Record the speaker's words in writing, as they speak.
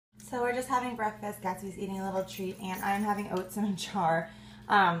So we're just having breakfast. Gatsby's eating a little treat, and I'm having oats in a jar.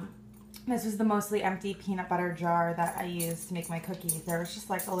 This was the mostly empty peanut butter jar that I used to make my cookies. There was just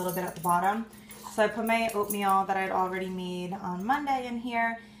like a little bit at the bottom. So I put my oatmeal that I'd already made on Monday in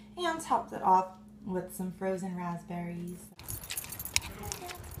here and topped it off with some frozen raspberries.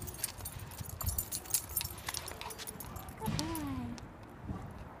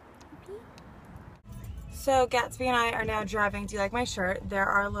 So Gatsby and I are now driving. Do you like my shirt? There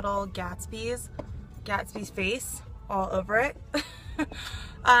are little Gatsby's face all over it.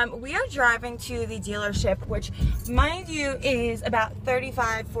 We are driving to the dealership, which, mind you, is about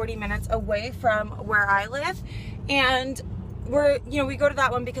 35-40 minutes away from where I live. And we go to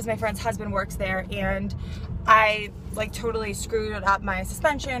that one because my friend's husband works there, and I like totally screwed up my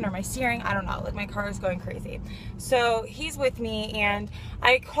suspension or my steering. I don't know, like my car is going crazy. So he's with me, and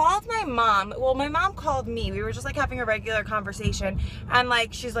I called my mom. Well, my mom called me. We were just like having a regular conversation, and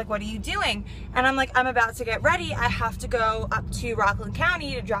like she's like, "What are you doing?" And I'm like, "I'm about to get ready. I have to go up to Rockland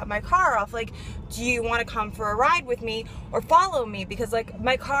County to drop my car off. Like, do you want to come for a ride with me or follow me? Because like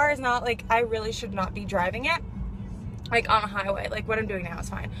my car is not, like, I really should not be driving it like on a highway. Like what I'm doing now is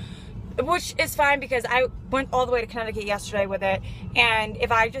fine." Which is fine because I went all the way to Connecticut yesterday with it, and if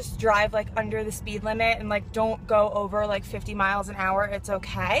I just drive like under the speed limit and like don't go over like 50 miles an hour, it's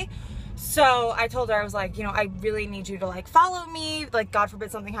okay. So I told her, I was like, I really need you to like follow me, like God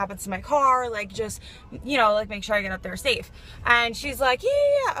forbid something happens to my car, like just, like make sure I get up there safe. And she's like,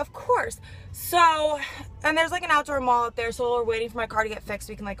 yeah, of course. So, and there's like an outdoor mall up there, so we're waiting for my car to get fixed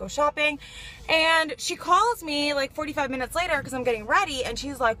so we can like go shopping. And she calls me like 45 minutes later because I'm getting ready, and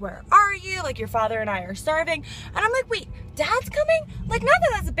she's like, "Where are you? Like your father and I are starving." And I'm like, "Wait, Dad's coming?" Like, not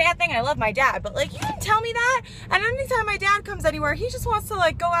that that's a bad thing, I love my dad, but like you didn't tell me that. And anytime my dad comes anywhere, he just wants to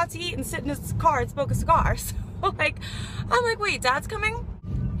like go out to eat and sit in his car and smoke a cigar. So like, I'm like, "Wait, Dad's coming?"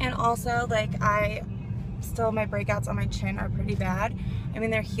 And also like still my breakouts on my chin are pretty bad. I mean,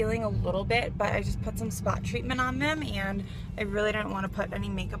 they're healing a little bit, but I just put some spot treatment on them, and I really didn't want to put any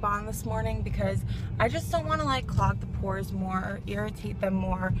makeup on this morning because I just don't want to like clog the pores more or irritate them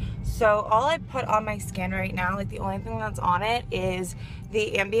more. So all I put on my skin right now, like the only thing that's on it is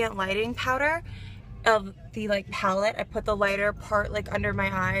the ambient lighting powder of the like palette. I put the lighter part like under my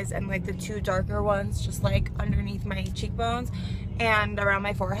eyes and like the two darker ones just like underneath my cheekbones and around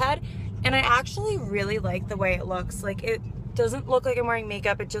my forehead. And I actually really like the way it looks. Like it doesn't look like I'm wearing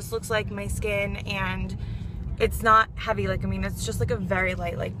makeup, it just looks like my skin, and it's not heavy. Like, I mean, it's just like a very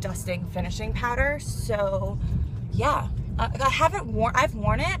light like dusting finishing powder. So yeah, I've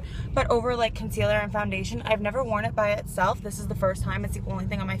worn it, but over like concealer and foundation. I've never worn it by itself. This is the first time. It's the only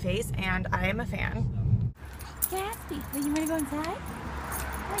thing on my face, and I am a fan. Gatsby, are you ready to go inside?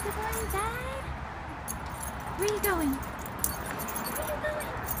 Want to go inside? Where are you going? Where are you going?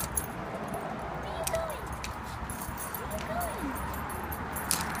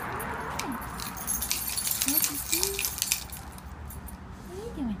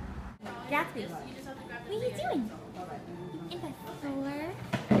 Gatsby, what are you doing? In the store?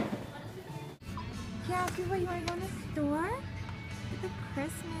 Gatsby, what, you want to go in the store? Look at the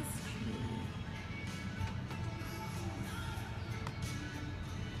Christmas tree.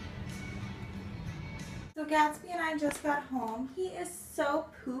 So Gatsby and I just got home. He is so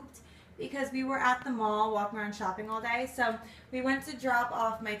pooped because we were at the mall walking around shopping all day. So we went to drop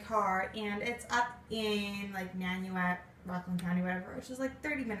off my car, and it's up in like Nanuet, Rockland County, whatever, which is like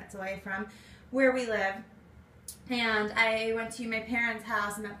 30 minutes away from where we live. And I went to my parents'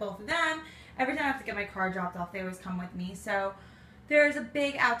 house and met both of them. Every time I have to get my car dropped off, they always come with me. So there's a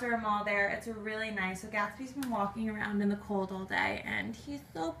big outdoor mall there. It's really nice. So Gatsby's been walking around in the cold all day, and he's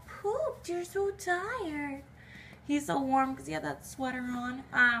so pooped. You're so tired. He's so warm because he had that sweater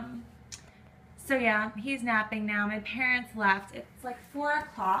on. So yeah, he's napping now. My parents left. It's like 4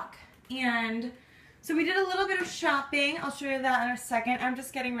 o'clock, and so we did a little bit of shopping. I'll show you that in a second. I'm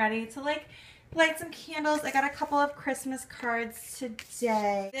just getting ready to like light some candles. I got a couple of Christmas cards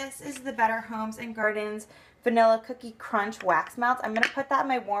today. This is the Better Homes and Gardens Vanilla Cookie Crunch Wax Melts. I'm going to put that in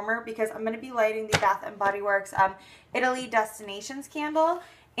my warmer because I'm going to be lighting the Bath & Body Works Italy Destinations candle.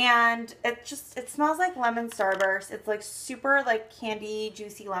 And it smells like lemon starburst. It's like super like candy,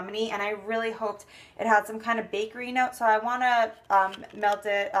 juicy, lemony, and I really hoped it had some kind of bakery note. So I want to melt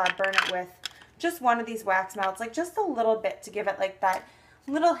it, burn it with just one of these wax melts, like just a little bit to give it like that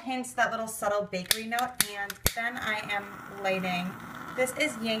little hint, that little subtle bakery note. And then I am lighting. This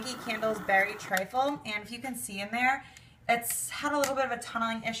is Yankee Candles Berry Trifle, and if you can see in there, it's had a little bit of a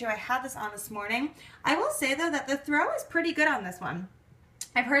tunneling issue. I had this on this morning. I will say though that the throw is pretty good on this one.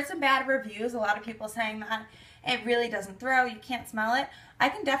 I've heard some bad reviews, a lot of people saying that It really doesn't throw. You can't smell it. I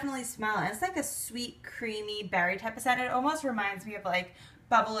can definitely smell it. It's like a sweet, creamy berry type of scent. It almost reminds me of like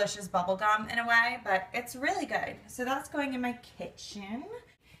Bubblicious bubblegum in a way, but it's really good. So that's going in my kitchen.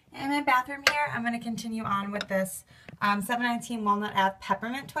 In my bathroom here, I'm going to continue on with this 719 Walnut Ave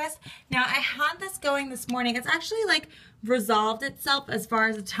Peppermint Twist. Now, I had this going this morning. It's actually like resolved itself as far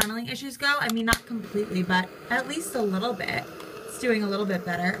as the tunneling issues go. I mean, not completely, but at least a little bit. It's doing a little bit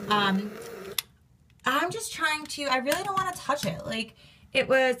better. I'm just trying to, I really don't want to touch it. Like, it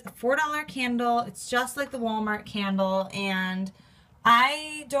was a $4 candle. It's just like the Walmart candle, and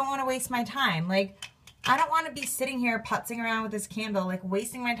I don't want to waste my time. Like, I don't want to be sitting here putzing around with this candle, like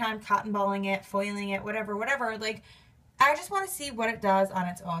wasting my time cotton balling it, foiling it, whatever. Like, I just want to see what it does on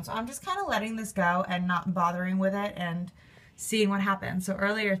its own. So I'm just kind of letting this go and not bothering with it and seeing what happens. So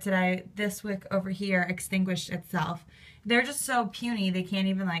earlier today, this wick over here extinguished itself. They're just so puny, they can't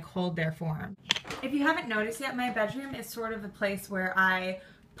even like hold their form. If you haven't noticed yet, my bedroom is sort of a place where I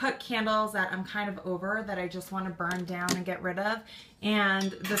put candles that I'm kind of over, that I just want to burn down and get rid of.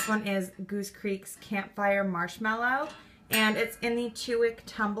 And this one is Goose Creek's Campfire Marshmallow. And it's in the 2-wick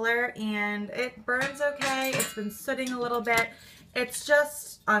tumbler, and it burns okay. It's been sooting a little bit. It's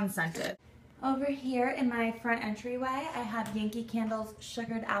just unscented. Over here in my front entryway, I have Yankee Candle's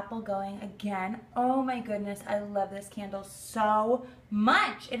Sugared Apple going again. Oh my goodness, I love this candle so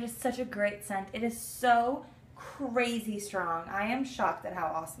much. It is such a great scent. It is so crazy strong. I am shocked at how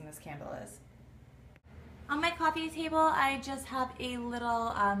awesome this candle is. On my coffee table, I just have a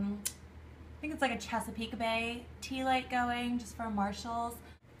little, I think it's like a Chesapeake Bay tea light going, just for Marshalls.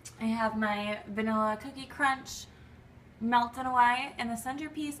 I have my Vanilla Cookie Crunch melting away. In the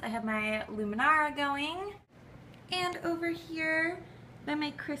centerpiece, I have my Luminara going. And over here, by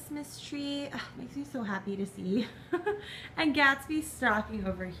my Christmas tree, makes me so happy to see. And Gatsby's stocking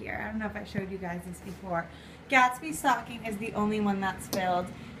over here. I don't know if I showed you guys this before. Gatsby's stocking is the only one that's filled.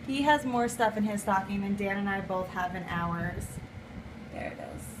 He has more stuff in his stocking than Dan and I both have in ours. There it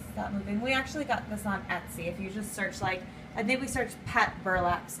is. Stop moving. We actually got this on Etsy. If you just search, like, I think we searched pet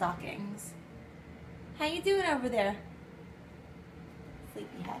burlap stockings. How you doing over there?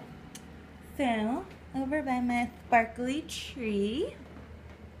 Sleepyhead. So, over by my sparkly tree,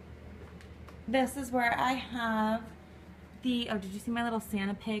 this is where I have the, oh, did you see my little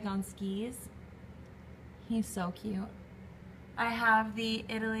Santa pig on skis? He's so cute. I have the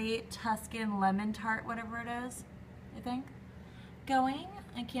Italy Tuscan lemon tart, whatever it is, I think, going.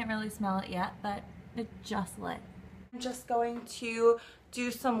 I can't really smell it yet, but it just lit. I'm just going to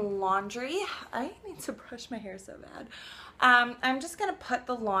do some laundry. I need to brush my hair so bad. I'm just gonna put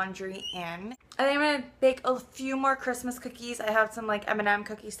the laundry in. I think I'm gonna bake a few more Christmas cookies. I have some like M&M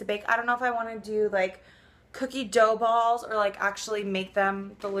cookies to bake. I don't know if I want to do like cookie dough balls or like actually make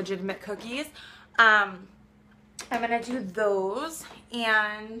them the legitimate cookies. I'm gonna do those,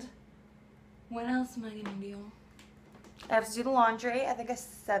 and what else am I gonna do? I have to do the laundry. I think I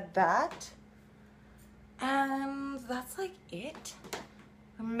said that. And that's like it.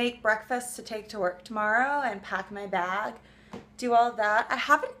 I'm gonna make breakfast to take to work tomorrow and pack my bag, do all of that. I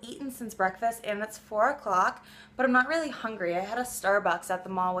haven't eaten since breakfast, and it's 4 o'clock, but I'm not really hungry. I had a Starbucks at the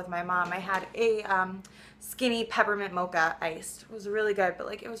mall with my mom. I had a skinny peppermint mocha iced. It was really good, but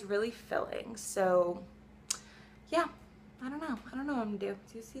like it was really filling. So yeah, I don't know what I'm gonna do.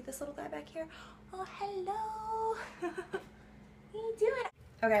 Do you see this little guy back here? Oh, hello. How you doing?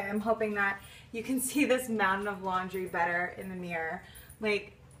 Okay, I'm hoping that you can see this mountain of laundry better in the mirror.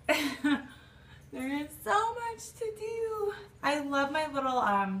 Like, there is so much to do. I love my little,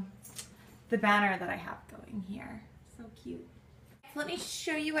 the banner that I have going here. So cute. So let me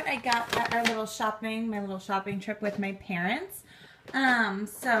show you what I got at our little shopping, my little shopping trip with my parents.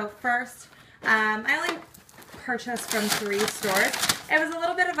 So first, I only purchased from 3 stores. It was a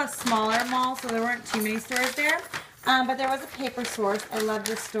little bit of a smaller mall, so there weren't too many stores there. But there was a paper source. I love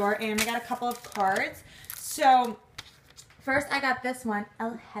this store, and I got a couple of cards. So first I got this one,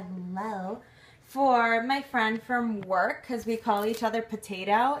 oh hello, for my friend from work, because we call each other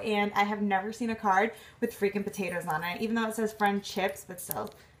Potato, and I have never seen a card with freaking potatoes on it, even though it says friend chips, but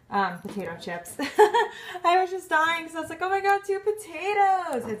still, potato chips. I was just dying, because I was like, oh my god, 2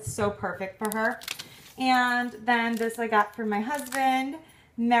 potatoes. It's so perfect for her. And then this I got for my husband.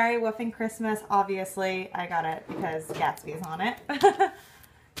 Merry Woofing Christmas. Obviously, I got it because Gatsby is on it.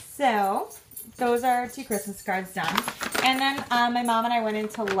 So, those are 2 Christmas cards done. And then my mom and I went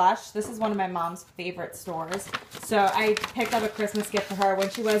into Lush. This is one of my mom's favorite stores. So, I picked up a Christmas gift for her when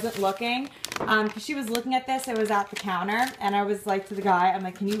she wasn't looking. Because she was looking at this, it was at the counter. And I was like to the guy, I'm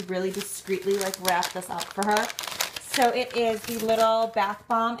like, can you really discreetly like wrap this up for her? So, it is the little bath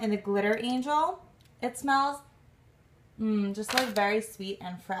bomb in the glitter angel. It smells Just like very sweet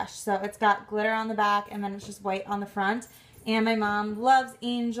and fresh. So it's got glitter on the back and then it's just white on the front. And my mom loves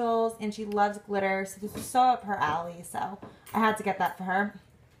angels and she loves glitter, so this was so up her alley, so I had to get that for her.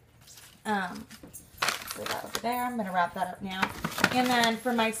 Put that over there. I'm going to wrap that up now. And then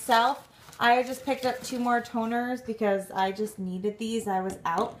for myself, I just picked up 2 more toners because I just needed these. I was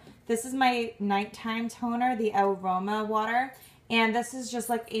out. This is my nighttime toner, the Aroma Water. And this is just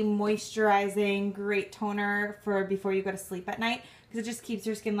like a moisturizing, great toner for before you go to sleep at night. Because it just keeps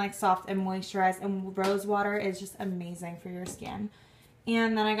your skin like soft and moisturized. And rose water is just amazing for your skin.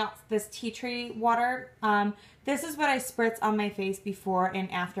 And then I got this tea tree water. This is what I spritz on my face before and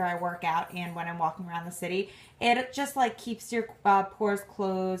after I work out and when I'm walking around the city. It just like keeps your pores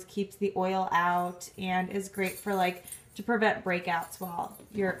closed, keeps the oil out, and is great for like to prevent breakouts while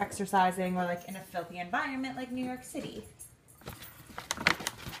you're exercising or like in a filthy environment like New York City.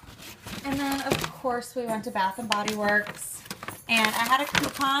 And then of course we went to Bath and Body Works and I had a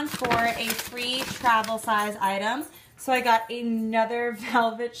coupon for a free travel size item. So I got another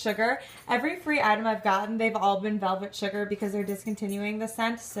Velvet Sugar. Every free item I've gotten, they've all been Velvet Sugar because they're discontinuing the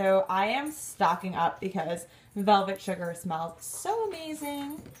scent. So I am stocking up because Velvet Sugar smells so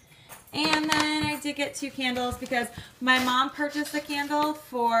amazing. And then I did get 2 candles because my mom purchased a candle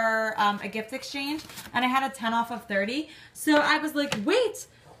for a gift exchange and I had a 10 off of 30. So I was like, wait,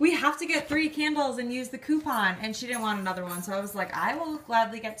 we have to get 3 candles and use the coupon. And she didn't want another one. So I was like, I will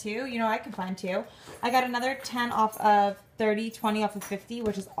gladly get 2. You know, I can find 2. I got another 10 off of 30, 20 off of 50,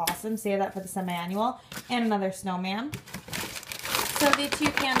 which is awesome. Save that for the semi-annual. And another snowman. So the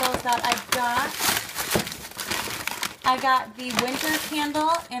 2 candles that I got the winter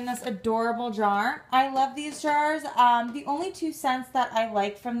candle in this adorable jar. I love these jars. The only 2 scents that I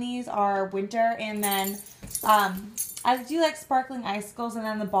like from these are winter and then I do like sparkling icicles and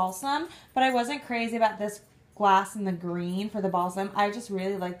then the balsam, but I wasn't crazy about this glass and the green for the balsam. I just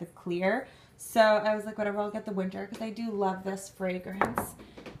really like the clear. So I was like, whatever, I'll get the winter because I do love this fragrance.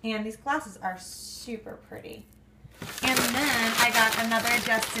 And these glasses are super pretty. And then I got another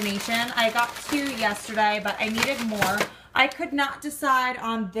destination. I got 2 yesterday, but I needed more. I could not decide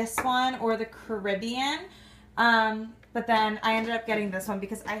on this one or the Caribbean. But then I ended up getting this one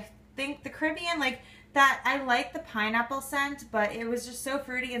because I think the Caribbean, like that, I like the pineapple scent, but it was just so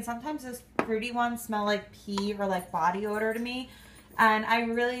fruity. And sometimes those fruity ones smell like pee or like body odor to me. And I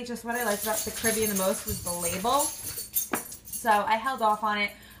really just, what I liked about the Caribbean the most was the label. So I held off on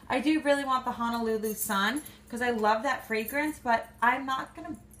it. I do really want the Honolulu Sun because I love that fragrance, but I'm not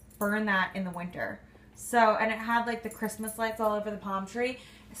going to burn that in the winter. So, and it had like the Christmas lights all over the palm tree.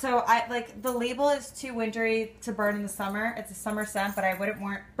 So I like the label is too wintry to burn in the summer. It's a summer scent, but I wouldn't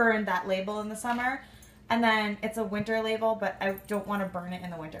burn that label in the summer. And then it's a winter label, but I don't want to burn it in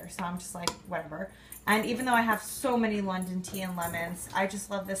the winter. So I'm just like, whatever. And even though I have so many London tea and lemons, I just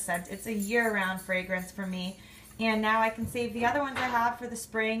love this scent. It's a year-round fragrance for me. And now I can save the other ones I have for the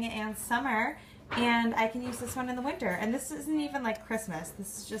spring and summer. And I can use this one in the winter. And this isn't even like Christmas.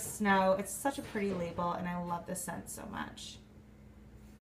 This is just snow. It's such a pretty label, and I love this scent so much.